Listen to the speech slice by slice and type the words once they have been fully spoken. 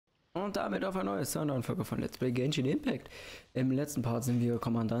Und damit auf ein neues Folge von Let's Play Genshin Impact. Im letzten Part sind wir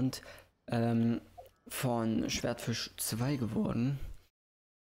Kommandant von Schwertfisch 2 geworden.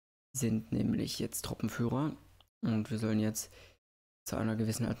 Sind nämlich jetzt Truppenführer. Und wir sollen jetzt zu einer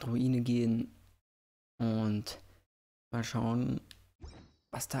gewissen alten Ruine gehen. Und mal schauen,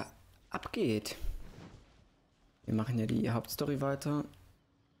 was da abgeht. Wir machen ja die Hauptstory weiter.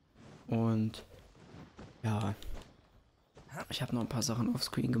 Und ja, ich habe noch ein paar Sachen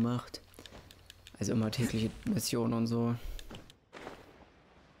offscreen gemacht. Also immer tägliche Missionen und so.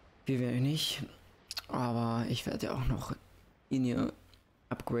 Wie wenig. Aber ich werde ja auch noch ihn hier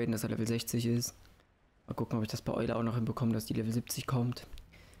upgraden, dass er Level 60 ist. Mal gucken, ob ich das bei Euler auch noch hinbekomme, dass die Level 70 kommt.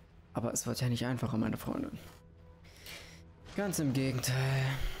 Aber es wird ja nicht einfacher, meine Freunde. Ganz im Gegenteil.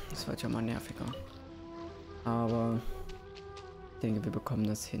 Es wird ja mal nerviger. Aber ich denke, wir bekommen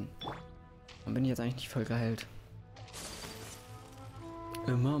das hin. Und bin ich jetzt eigentlich nicht voll geheilt.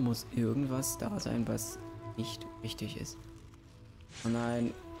 Immer muss irgendwas da sein, was nicht richtig ist. Oh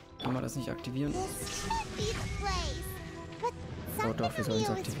nein, kann man das nicht aktivieren? Oh doch, wir sollen es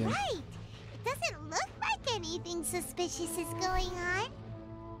aktivieren.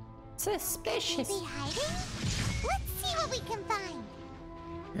 Suspicious.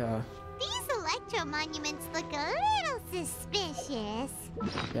 Ja.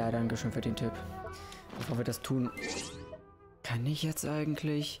 Ja, danke schön für den Tipp. Bevor wir das tun, kann ich jetzt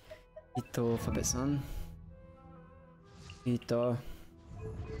eigentlich Ito verbessern? Ito.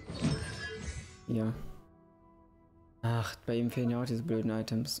 Ja. Ach, bei ihm fehlen ja auch diese blöden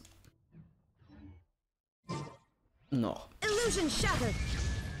Items. Noch. Illusion shattered.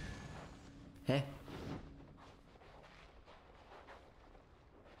 Hä?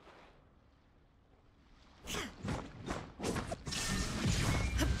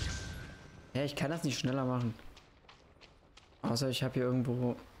 Hä, ich kann das nicht schneller machen. Außer ich habe hier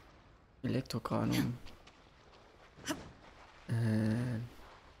irgendwo Elektrokranum.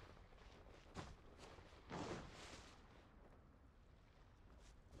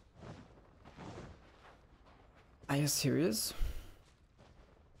 Are you serious?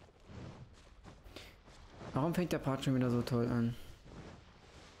 Warum fängt der Part schon wieder so toll an?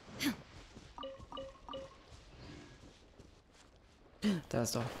 Da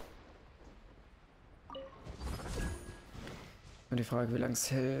ist doch. Und die Frage, wie lange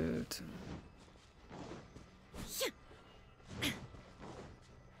es hält.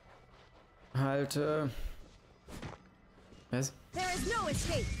 Halte. Was?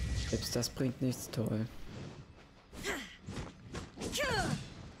 Selbst das bringt nichts, toll.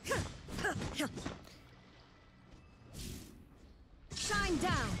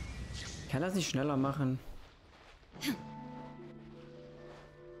 Kann das nicht schneller machen?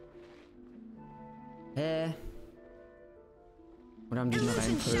 Hä? Oder haben die eine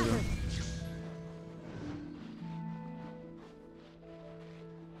Reihenfolge?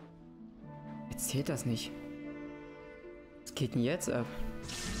 Jetzt zählt das nicht. Was geht denn jetzt ab?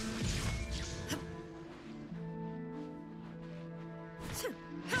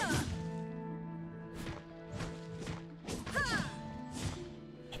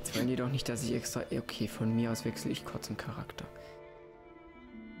 Jetzt wollen die doch nicht, dass ich extra... Okay, von mir aus wechsle ich kurz einen Charakter.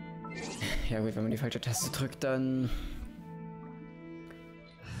 Ja gut, wenn man die falsche Taste drückt, dann...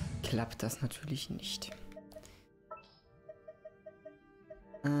 klappt das natürlich nicht.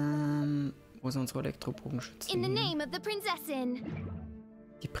 Wo sind unsere Elektrobogenschützen? In the name of the Prinzessin.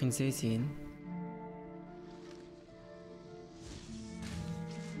 Die Prinzessin.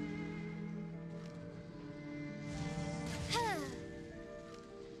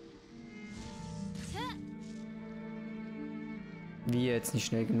 Wie jetzt nicht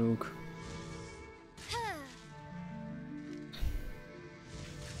schnell genug?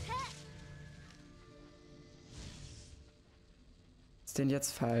 Was ist denn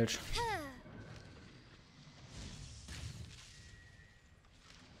jetzt falsch?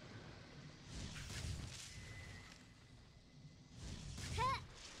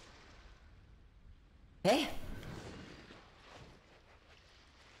 Hä?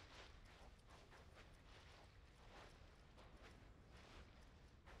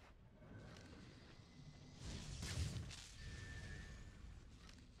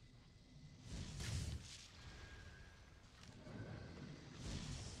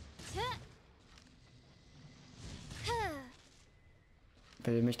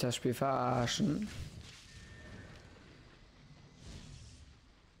 Will mich das Spiel verarschen?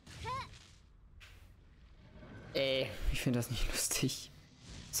 Ich finde das nicht lustig.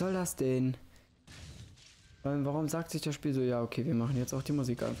 Was soll das denn? Warum sagt sich das Spiel so, ja okay, wir machen jetzt auch die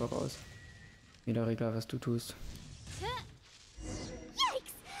Musik einfach aus. Mir doch egal, was du tust.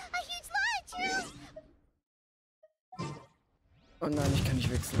 Yikes! A Oh nein, ich kann nicht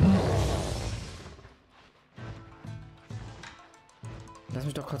wechseln. Lass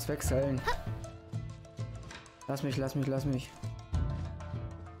mich doch kurz wechseln. Lass mich.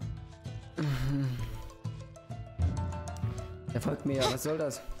 Der folgt mir ja, was soll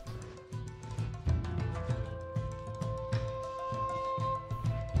das?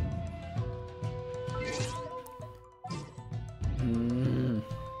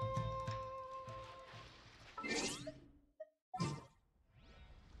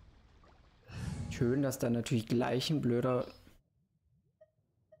 Schön, dass da natürlich gleich ein blöder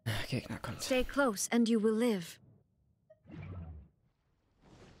Gegner kommt. Stay close and you will live.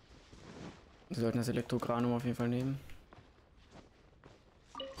 Wir sollten das Elektrogranum auf jeden Fall nehmen.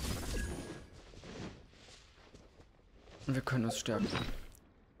 Und wir können uns stärken.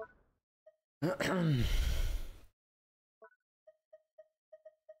 Ja,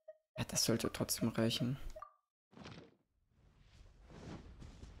 das sollte trotzdem reichen.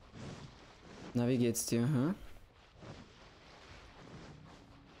 Na, wie geht's dir, hä?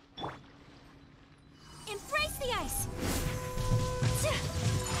 Embrace the ice.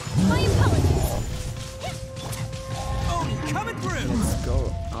 My apologies. Oh, coming through. Let's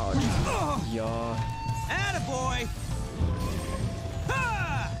go. Ouch. Ja. Attaboy.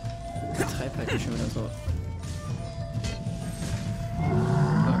 Ha! Der treibt halt nicht schon wieder so.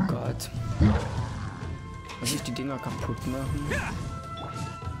 Oh Gott. Muss ich die Dinger kaputt machen?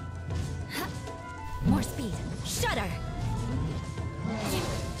 More speed. Shudder.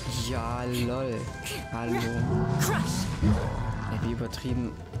 Ja, lol. Hallo. Crush. Ey, wie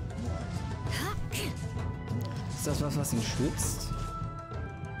übertrieben. Ist das was ihn schützt?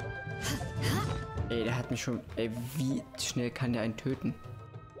 Ey, der hat mich schon... Ey, wie schnell kann der einen töten?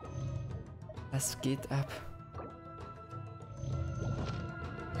 Was geht ab?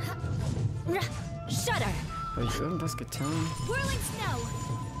 Shudder. Habe ich irgendwas getan? Whirling snow.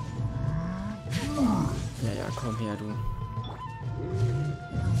 Ja, komm her, du.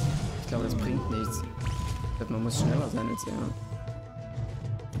 Ich glaube, das bringt nichts. Ich glaube, man muss schneller sein als er.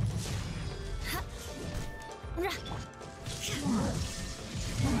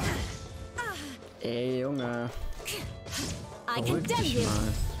 Ey, Junge. I Beruhig condemn dich you.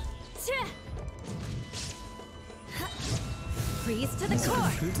 mal. Freeze to the So core.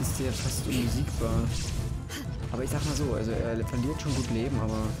 gefühlt ist der fast unbesiegbar. Aber ich sag mal so, also er verliert schon gut Leben,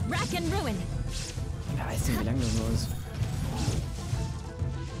 aber Rack and ruin. wer weiß denn, wie lange das noch ist.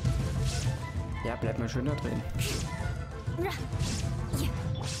 Ja, bleib mal schön da drin.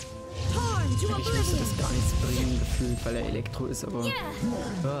 Torn to Eigentlich müsste oblivion. das gar nichts bringen, gefühlt, weil er Elektro ist, aber... Yeah.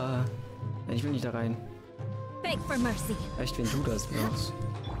 Ah, ich will nicht da rein. Beg for mercy. Echt, wenn du das machst.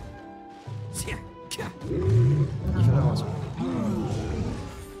 Yeah. Ich will da raus.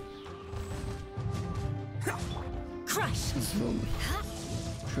 Crush. So.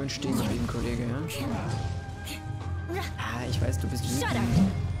 Schön stehen geblieben, Kollege, ja? Ah, ich weiß, du bist wütend. Shudder.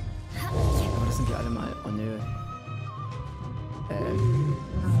 Aber das sind wir alle mal. Oh, nö.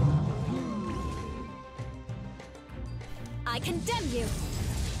 I condemn you.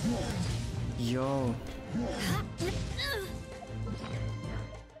 Yo.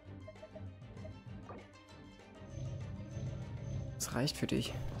 Das reicht für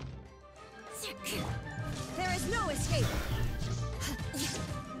dich. There is no escape.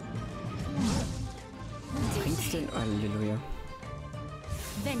 Was bringt's denn? Halleluja.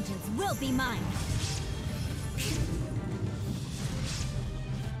 Vengeance will be mine.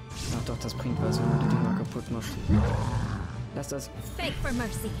 Ach doch, das bringt was, wenn man die Dinger kaputt macht. Lass das. Beg for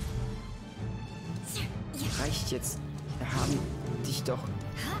mercy. Reicht jetzt. Wir haben dich doch.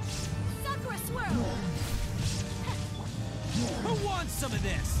 Sakura swirl. Who wants some of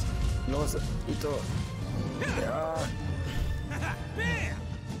this? Los, Ito. Ja. Bam!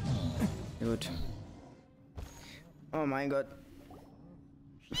 Gut. Oh mein Gott.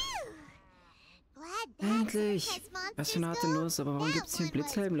 Endlich! Was für eine harte Nuss, aber warum gibt's hier einen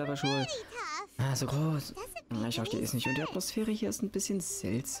Blitzhelm, Lavaschol? Ah, so groß. Ich verstehe es nicht. Und die Atmosphäre hier ist ein bisschen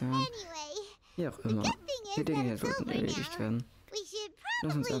seltsam. Wie auch immer. Die Dinge hier sollten erledigt werden.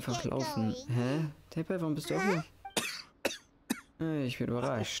 Lass uns einfach laufen. Hä? Taper, warum bist du auch hier? Ich bin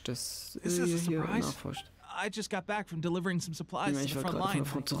überrascht, dass Is ihr this a hier surprise? nachforscht. I just got back from delivering some supplies to Ich the war front gerade von line.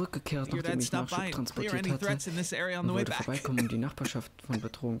 der Front zurückgekehrt, Figured nachdem I'd ich stop by Nachschub and clear transportiert any hatte. threats in this area on Und the way wollte back. vorbeikommen, um die Nachbarschaft von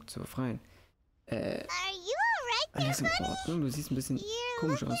Bedrohung zu befreien. Alles in Ordnung? Du siehst ein bisschen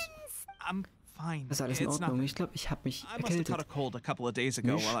komisch aus. I'm fine. Ist alles in It's Ordnung? nothing. Ich glaube, ich habe mich I must have caught a erkältet. cold a couple of days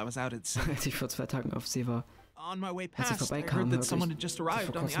ago Mich? while I was out at sea. Als ich vor 2 Tagen auf See war. On my way Als ich past, I vorbeikam, heard that hörte someone ich, had just dass arrived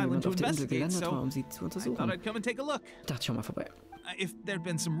vor on the kurzem island jemand to auf der Insel investigate, gelandet war, so um sie zu I thought untersuchen. I'd come and take a look. Dachte ich, schau mal vorbei. If there'd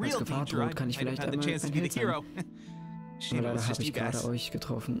been some Als real Gefahr danger, droht, kann I'd ich have vielleicht had the einmal chance to ein be Held the sein. hero. Shame Aber it leider was just habe you ich gerade guys. euch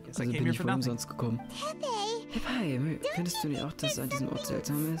getroffen. Guess I Also came bin here ich for wohl nothing. umsonst gekommen. Hey, findest du nicht auch, dass es an diesem Ort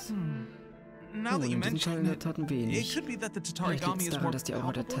seltsam ist? Now that you in diesem Fall in mention der it, Tat ein it wenig. could be that the Vielleicht Tatarigami liegt es is daran, more dass die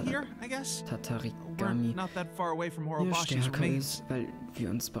Aura der palpable here, I guess. We're Tatarigami not that far away from hier Orobashi's stärker remains. ist, weil wir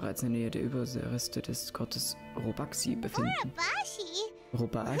uns bereits in der Nähe der Überreste des Gottes Orobaxi befinden. Orobaxi?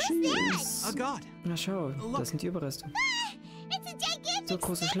 Orobaxi A ist... god. Na schau, das sind die Überreste. It's a gigantic So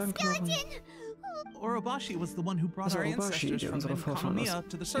große Schlangenknochen. Orobashi was the one who brought Also our Orobaxi, ancestors der from unsere Vorfahren aus Konomiya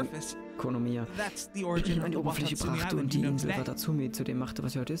to the surface. Konomiya That's the origin of an die the Oberfläche Watatsumi brachte und Island die you know Insel today. Watatsumi zu dem machte,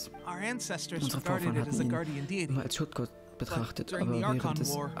 was sie heute ist. Our ancestors Unsere regarded Vorfahren it as a hatten ihn guardian deity. immer als Schutzgott betrachtet, During aber the während Archon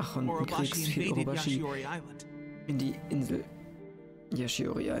des War, Archonenkriegs Orobashi fiel invaded Orobashi Yashiori Island. in die Insel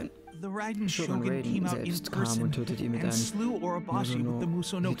Yashiori ein. The Raiden Shogun Shogun Raiden came out in selbst kam person und tötete ihn mit and einem slew Orobashi with the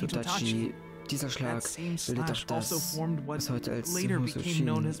Muso no Hitodachi. Hitodachi. Dieser Schlag That same bildet auch slash also das, formed what was heute als later became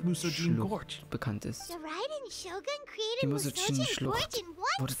known as Musojin Gorge. Musojin-Schlucht bekannt ist. The Raiden Shogun Die created Musojin Musojin-Schlucht Gorge in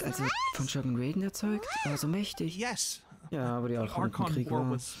one wurde also von Shogun Raiden erzeugt, war so mächtig. Yes, Ja, aber der the Archon Archon-Krieg War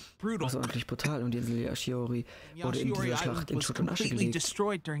war was brutal. außerordentlich brutal und die Insel Yashiori wurde in Yashiori dieser Schlacht Island in was Schutt und Asche completely gelegt.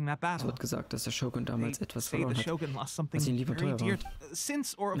 destroyed during that Es battle. wird gesagt, dass der Shogun damals They etwas say verloren the hat. Shogun lost was something ihm lieb und very teuer dear. war.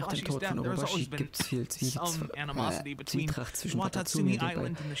 Since Nach dem Orobashi's Tod death, von there's always Orobashi been gibt es viel some animosity between Zwietracht zwischen Watatsumi Watatsumi und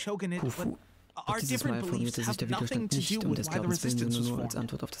Island and the Shogunate, Kufu. but Doch our dieses Mal different formierte beliefs sich have der nothing Widerstand to nicht do um with des why the Glaubens willen, resistance sondern was nur als formed.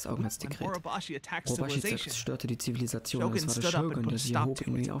 Antwort auf das When Augenheitsdekret. Orobashi attacked Orobashi civilization, zerstörte die Zivilisation, Shogun es war der stood up and Shogun, put der a sie stop erhob, to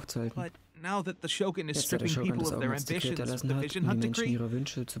um it. ihn aufzuhalten. But now that the Shogun is Jetzt, da der stripping Shogun people das of their Augenheitsdekret ambitions with erlassen the hat, Vision um die Hunt Menschen Decree, ihrer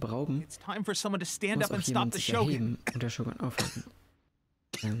Wünsche zu berauben, it's time for someone to stand muss up auch and stop jemand the sich Shogun. erheben und der Shogun aufhalten.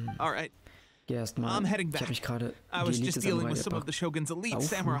 Alright, Geh erst mal. I'm heading Ich habe back. mich gerade I um was die just Elite dealing Samurai with some of the Shogun's elite Laufen.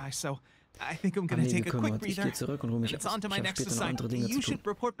 samurai, so I think I'm gonna Armee take a quick gekümmert. Ich breather. gehe zurück und ruhe mich And it's aus. on to Ich my habe next später noch andere assignment. Dinge You zu tun. should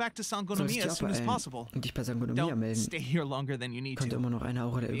report back to Sollst Sangonomiya dich as soon as beeilen possible. und dich bei Sangonomiya Don't melden. stay here longer than you need Könnte to. immer noch eine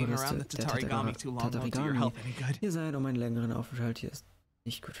Aura der Being Überreste around the der Tatarigami too long won't do your Tatarigami health any good. hier sein, um einen längeren Aufenthalt hier ist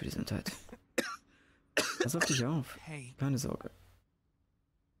nicht gut für die Gesundheit. Pass auf dich auf. Hey, Keine Sorge.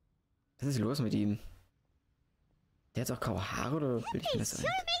 Was ist los mit ihm? Der hat auch graue Haare oder bilde ich mir das ein?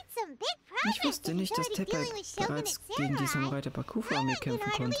 Made some big Ich progress wusste if nicht, he's dass already Tepai dealing with Shogun bereits and gegen die Samurai. Samurai der Bakufu-Armee I can kämpfen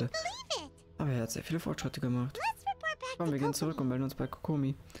hardly konnte. believe it. Aber er hat sehr viele Fortschritte gemacht. Let's report back Komm, to wir gehen Kokomi. zurück und melden uns bei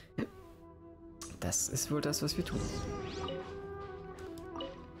Kokomi. Das ist wohl das, was wir tun.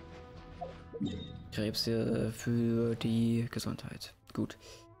 Krebs für die Gesundheit. Gut.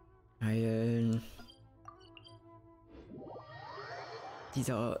 Heilen.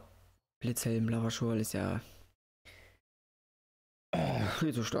 Dieser Blitzhelm Lavaschol ist ja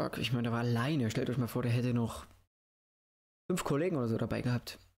viel zu stark. Ich meine, der war alleine. Stellt euch mal vor, der hätte noch 5 Kollegen oder so dabei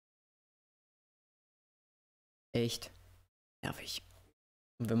gehabt. Echt nervig.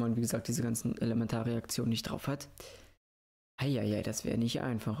 Und wenn man, wie gesagt, diese ganzen Elementarreaktionen nicht drauf hat. Eieiei, das wäre nicht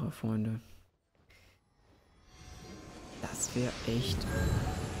einfacher, Freunde. Das wäre echt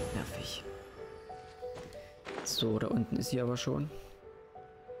nervig. So, da unten ist sie aber schon.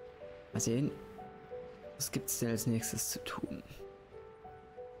 Mal sehen. Was gibt's denn als nächstes zu tun?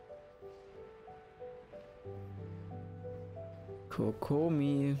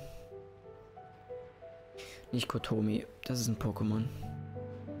 Kokomi. Nicht Kotomi, das ist ein Pokémon.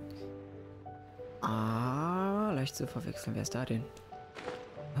 Ah, leicht zu verwechseln. Wer ist da denn?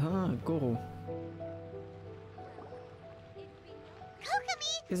 Ah, Goro.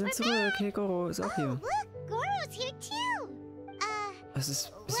 Wir sind zurück. Hey, Goro ist auch hier. Look, Goro's here too. Was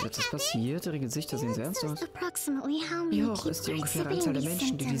ist etwas passiert? Ihre Gesichter sehen sehr ernst aus. Approximately how Wie hoch ist die ungefähre Anzahl der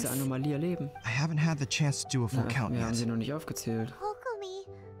Menschen, die diese Anomalie erleben? I haven't had the chance to do a full count Wir haben sie yet. noch nicht aufgezählt. Kokomi,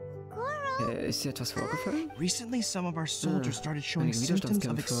 Goro. Ist dir etwas vorgefallen? Recently, some of our soldiers started showing Einige symptoms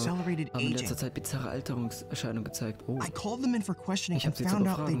of Widerstandskämpfer accelerated haben in letzter aging. Zeit bizarre Alterungserscheinungen gezeigt. Oh, I called them in for questioning ich and habe sie zur found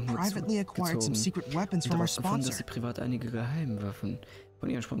out they Befragung privately acquired some gezogen secret weapons und from our daraus gefunden, dass sponsor. sie privat einige Geheimwaffen von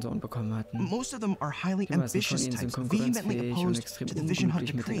ihren Sponsoren bekommen hatten. Most of them are highly Die meisten von ambitious ihnen sind types, vehemently konkurrenzfähig und opposed extrem to the Vision Hunt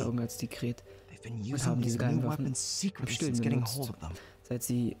unglücklich mit den Decree. Augenheitsdekret. They've been und using haben these diese new Geheimwaffen weapons im secretly Stillen since getting benutzt, hold of them. seit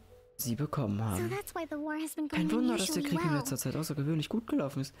sie sie bekommen So haben. that's why the war has been going Kein Wunder, dass der unusually Krieg in well. letzter Zeit außergewöhnlich gut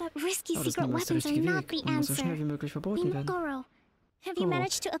gelaufen ist. But risky Aber das ist secret niemals der weapons are richtige not Weg the und muss so schnell answer. wie möglich verboten Being werden. Goro, have you Goro,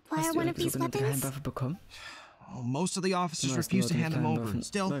 managed to acquire Hast du one ihre of these sogenannte weapons? Geheimwaffe bekommen? Well, most of the officers Die meisten refused to Leute hand mit them over. Geheimwaffen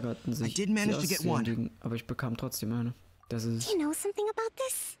Still, weigerten I sich, did sie manage to get one. auszuhändigen, aber ich bekam trotzdem eine. Das Do ist... you know something about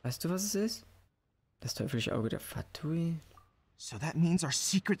this? Weißt du, was es ist? Das teuflische Auge der Fatui. So that means our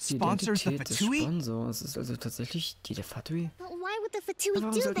secret Die sponsor is the Identität des Fatui? Sponsors ist also tatsächlich die der Fatui. But why would the Fatui Aber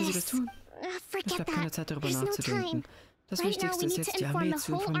warum do sollten sie das this? tun? Es Forget bleibt keine that. Zeit, darüber There's no nachzudenken. time. Das Right now Wichtigste we ist need jetzt, to die inform Armee the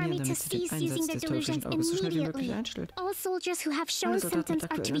zu whole informieren, army to damit sie den cease Einsatz using the des teuflischen delusions Auges so schnell wie möglich immediately. einstellt. All soldiers who have Alle shown Soldaten symptoms mit are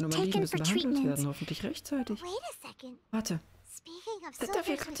to aktuellen be Anomalien taken müssen for behandelt treatment. werden, hoffentlich rechtzeitig. Wait a second. Warte, Speaking of darf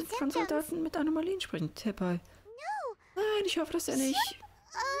ich soldiers gerade with von symptoms, Soldaten mit Anomalien sprechen? Tepai. Nein, ich hoffe, dass er nicht...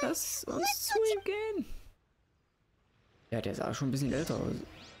 Lass uns zu ihm gehen. Ja, der sah schon ein bisschen älter aus.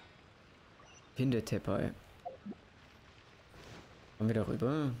 Kinderteppei. Kommen wir da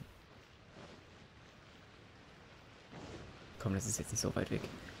rüber? Komm, das ist jetzt nicht so weit weg.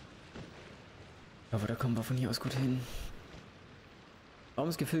 Aber da kommen wir von hier aus gut hin. Warum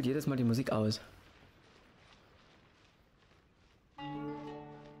ist gefühlt jedes Mal die Musik aus?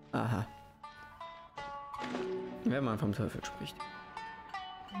 Aha. Wenn man vom Teufel spricht.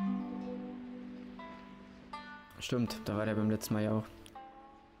 Stimmt, da war der beim letzten Mal ja auch.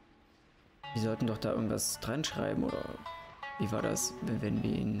 Wir sollten doch da irgendwas dran schreiben, oder wie war das, wenn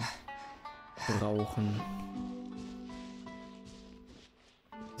wir ihn brauchen?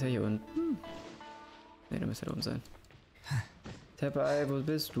 Ist er hier unten? Ne, da müsste er oben sein. Teppei, wo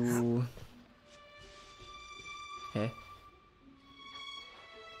bist du? Hä?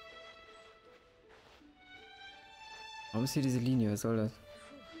 Warum ist hier diese Linie? Was soll das?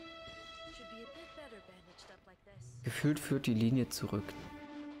 Gefühlt führt die Linie zurück.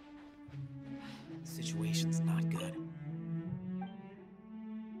 Situation's not good.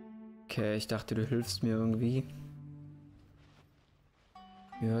 Okay, ich dachte, du hilfst mir irgendwie.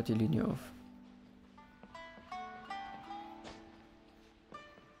 Hier hört die Linie auf.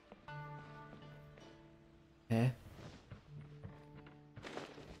 Hä?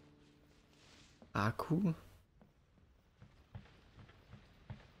 Akku?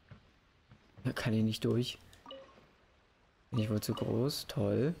 Da kann ich nicht durch. Bin ich wohl zu groß?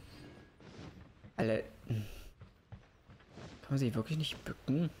 Toll. Alter. Kann man sich wirklich nicht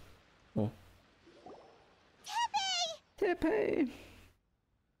bücken? Oh. Teppei!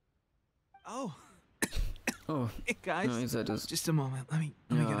 Oh, Oh. hey guys. Ja, ihr seid es. Just a moment. Let me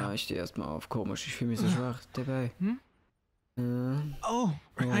get Ja, up. ich stehe erstmal auf. Komisch, ich fühle mich so schwach. Teppei. Hm? Oh,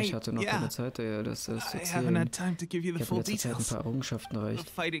 Ja, right. ich hatte noch yeah. keine Zeit, das zu I haven't erzählen. had time to give you the Ich habe in full letzter Zeit ein details paar Errungenschaften of erreicht.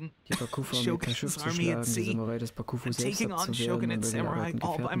 fighting Die Bakufu haben per Schiff Shogun's zu army at schlagen, die sea Samurai des Bakufu and selbst taking on abzuwehren Shogun und and bei den Samurai alten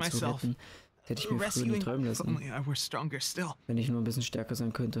all by Gefährten zu myself. retten. Das hätte ich mir früher nicht Rescuing, träumen if lassen, only I were stronger still. wenn ich nur ein bisschen stärker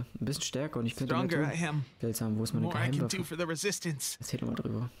sein könnte. Ein bisschen stärker und ich könnte mehr Stronger tun. I am, Seltsam, wo ist the meine more I can do Geheimwaffe? for the resistance. Erzähl doch mal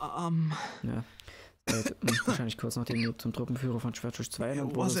drüber. Ja. Wahrscheinlich kurz nachdem du zum Truppenführer von Schwertfisch 2 It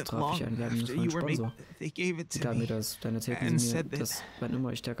ernannt wurdest, wasn't traf ich long einen werbenden after you were made. Sponsor. They gave it Sie to gaben mir me. das, dann erzählten and sie mir, said that dass wann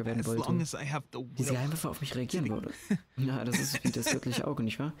immer ich stärker werden as long wollte, as I have the diese will, Geheimwaffe auf mich reagieren würde. Ja, das ist wie das göttliche Auge,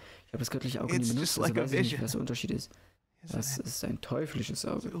 nicht wahr? Ich habe das göttliche Auge nie It's benutzt, just also like a weiß ich nicht, vision. was der Unterschied ist. Das isn't it? ist ein teuflisches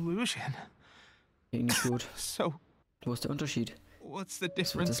Auge. Illusion. Klingt nicht gut. So, Wo ist der Unterschied? what's the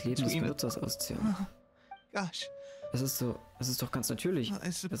Es wird difference das Leben des between it? Benutzers auszehren. Gosh, Das ist doch ganz natürlich, I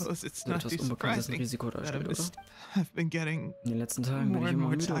dass suppose it's so not etwas too Unbekanntes ein surprising Risiko that darstellt, oder? I've been getting In den letzten Tagen bin more ich and immer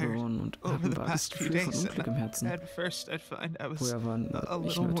more müder tired geworden und over habe ein the vages past few Gefühl von days. Unglück im Herzen. At first, I'd find I was Vorher war a ich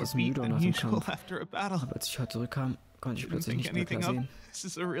little nur more etwas beat müder than nach dem usual Kampf. after a battle. Aber als ich heute zurückkam, konnte ich Didn't plötzlich think nicht mehr anything klar of. sehen. This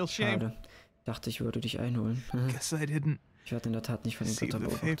is a real shame. Schade. Ich dachte, ich würde dich einholen. Guess I didn't Ich werde in der Tat nicht von den see Göttern the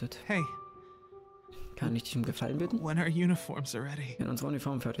favor. beobachtet. Hey, Kann ich dich um Gefallen bitten? when our uniforms are ready, Wenn unsere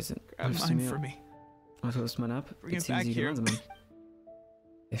Uniformen fertig sind, grab hilfst du mine for mir me. und holst meine ab? Bring Wir it ziehen back sie here. gemeinsam an.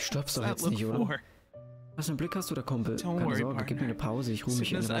 Er stoppst doch What's that jetzt look nicht, oder? for? Was für einen Blick hast du da, Kumpel? Don't Keine worry, Sorge, gib mir eine partner. Pause, ich ruhe As mich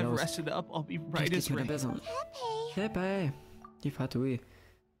soon in as der Weile I've aus. rested up, I'll be Vielleicht right geht's as mir dann rain. besser. Hey, bye. Die Fatui.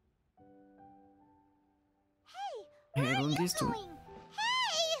 Hey, wohin gehst du?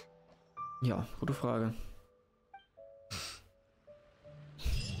 Ja, gute Frage.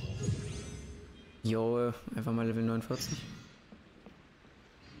 Jo, einfach mal Level 49.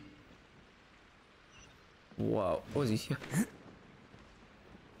 Wow. Oh, sie ist hier.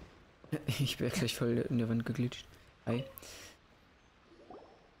 Ich wäre gleich voll in der Wand geglitscht. Hi.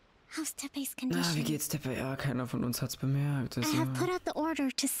 How's Teppei's Na, condition? wie geht's Teppei? Ja, keiner von uns hat's bemerkt. I have put out the order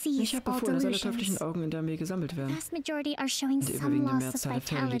to Ich seize habe all befohlen, dass alle teuflischen delusions. Augen in der Armee gesammelt The werden. vast majority are showing In der some überwiegenden loss of Mehrzahl der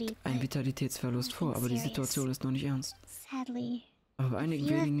Fälle vitality, liegt ein but Vitalitätsverlust vor, aber die serious. Situation ist noch nicht ernst. sadly, Aber bei einigen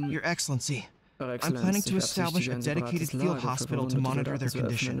Fear- wenigen... Your Excellency, Eure I'm Exzellenz, planning to ich establish beabsichtige, a ein dedicated separates field Lager für hospital to verwundete monitor their Soldaten zu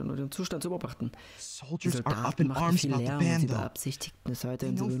öffnen condition. und den Zustand zu beobachten. Soldiers Die are up Soldaten in machen arms viel about the Lärm und sie ban, though. beabsichtigten es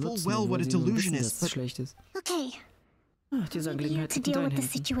weiterhin They zu know full benutzen, well what obwohl a sie nun delusion wissen, is, dass es but- schlecht ist. okay. Ach, die I need you Angelegenheit to liegt in deal deinen with the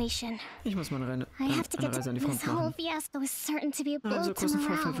Händen. situation. Ich muss meine I have to eine get Reise an die to. Front This whole machen. fiasco is certain to be a Nach einem blow so to großen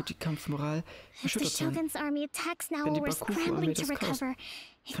Vorfall morale. wird die Kampfmoral If the erschüttert sein. Shogun's army attacks now Wenn die while we're Bakufu-Armee scrambling to das Chaos recover,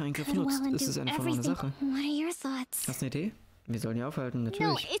 it für einen Griff could well nutzt, ist undo es eine verlorene everything. Sache. What are your thoughts? Hast du eine Idee? Wir sollen die aufhalten, No,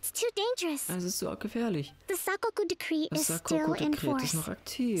 natürlich. it's too dangerous. Es ist so gefährlich. The Sakoku decree Das is still in Sakoku-Dekret ist force, noch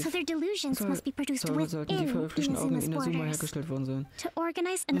aktiv. so their delusions must be produced Sollten die within veröffentlichten Augen in Inazuma's Inazuma borders. hergestellt worden sein. To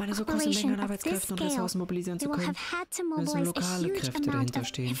organize Um an eine so große operation Menge an of this Arbeitskräften und scale, Ressourcen mobilisieren they zu will können, have had to müssen mobilize a lokale huge Kräfte amount dahinter of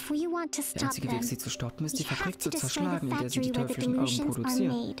stehen. if we want to Der stop einzige Weg, them. sie zu stoppen, ist, die We have Fabrik to zu destroy the zerschlagen, in der sie factory die where the teuflischen Augen delusions are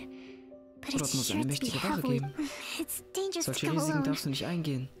produzieren. made. But Dort it's muss sure eine to be mächtige Wache heavily. geben. It's dangerous to Solche go Risiken alone. darfst du nicht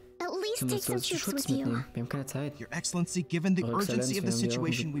eingehen. At least Du take musst some uns troops Schutz with you. mitnehmen. Wir haben keine Zeit. Your Excellency, given the Eure urgency of the Exzellenz, wir haben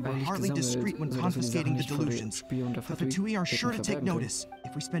situation, we die were Eilig hardly gesammelt, discreet when sodass wir die confiscating Sachen the nicht vor den delusions. Spion der But the Tui are sure to take verbergen können. notice.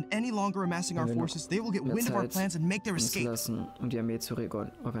 If we spend any longer amassing our Wenn wir forces, they will get mehr wind of our Zeit plans and make their uns escape. lassen, um die Armee zu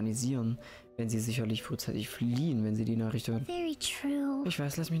organisieren, wenn sie sicherlich frühzeitig fliehen, wenn sie die Nachricht hören. Very true. Ich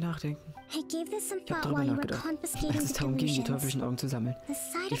weiß, lass mich nachdenken. I gave this some Ich habe thought darüber while you were nachgedacht, confiscating als es the darum ging, die delusions. teuflischen Augen zu sammeln. The side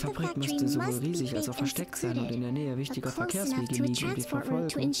Die of the Fabrik factory müsste sowohl must be riesig als big auch and versteckt sein und secluded, in der Nähe but wichtiger close enough Verkehrswege to a liegen, um die transport route to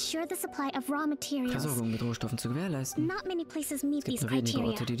Verfolgung, ensure the supply of raw materials. Versorgung mit Rohstoffen zu gewährleisten. Not many places meet Es gibt these nur wenige criteria.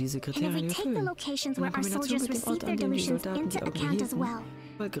 Orte, die diese And if Kriterien we take the erfüllen. locations In where our Kombination soldiers mit dem receive Ort, their an dem die delusions Soldaten into die Augen account as hielten, well.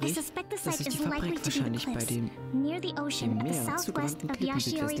 I folgere ich, suspect the dass site sich is die likely Fabrik to be the wahrscheinlich bei cliffs, dem near the ocean im at the Meer southwest zugewandten of Klippen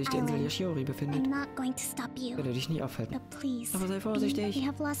Yashiori südwestlich der Insel Island. Yashiori befindet. I'm not going to stop Ich you, werde dich nie aufhalten. but please, Aber sei vorsichtig. we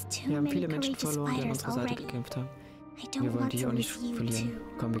have lost too Wir haben many viele Menschen courageous verloren, die an fighters unserer Seite already. gekämpft haben. I Wir don't wollen want dich to auch nicht lose you verlieren. too.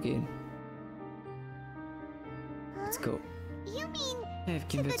 Komm, wir gehen. Let's go. You mean Ja,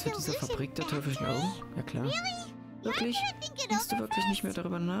 gehen wir zu dieser Fabrik der teuflischen Augen? Ja klar. Wirklich? Denkst du wirklich nicht mehr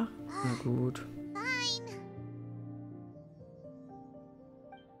darüber nach? Na gut.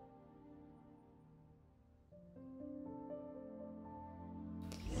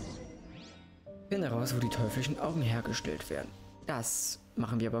 Finde heraus, wo die teuflischen Augen hergestellt werden. Das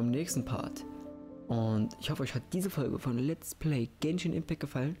machen wir beim nächsten Part. Und ich hoffe, euch hat diese Folge von Let's Play Genshin Impact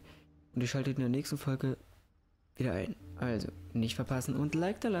gefallen. Und ihr schaltet in der nächsten Folge wieder ein. Also, nicht verpassen und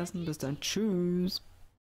Like da lassen. Bis dann. Tschüss.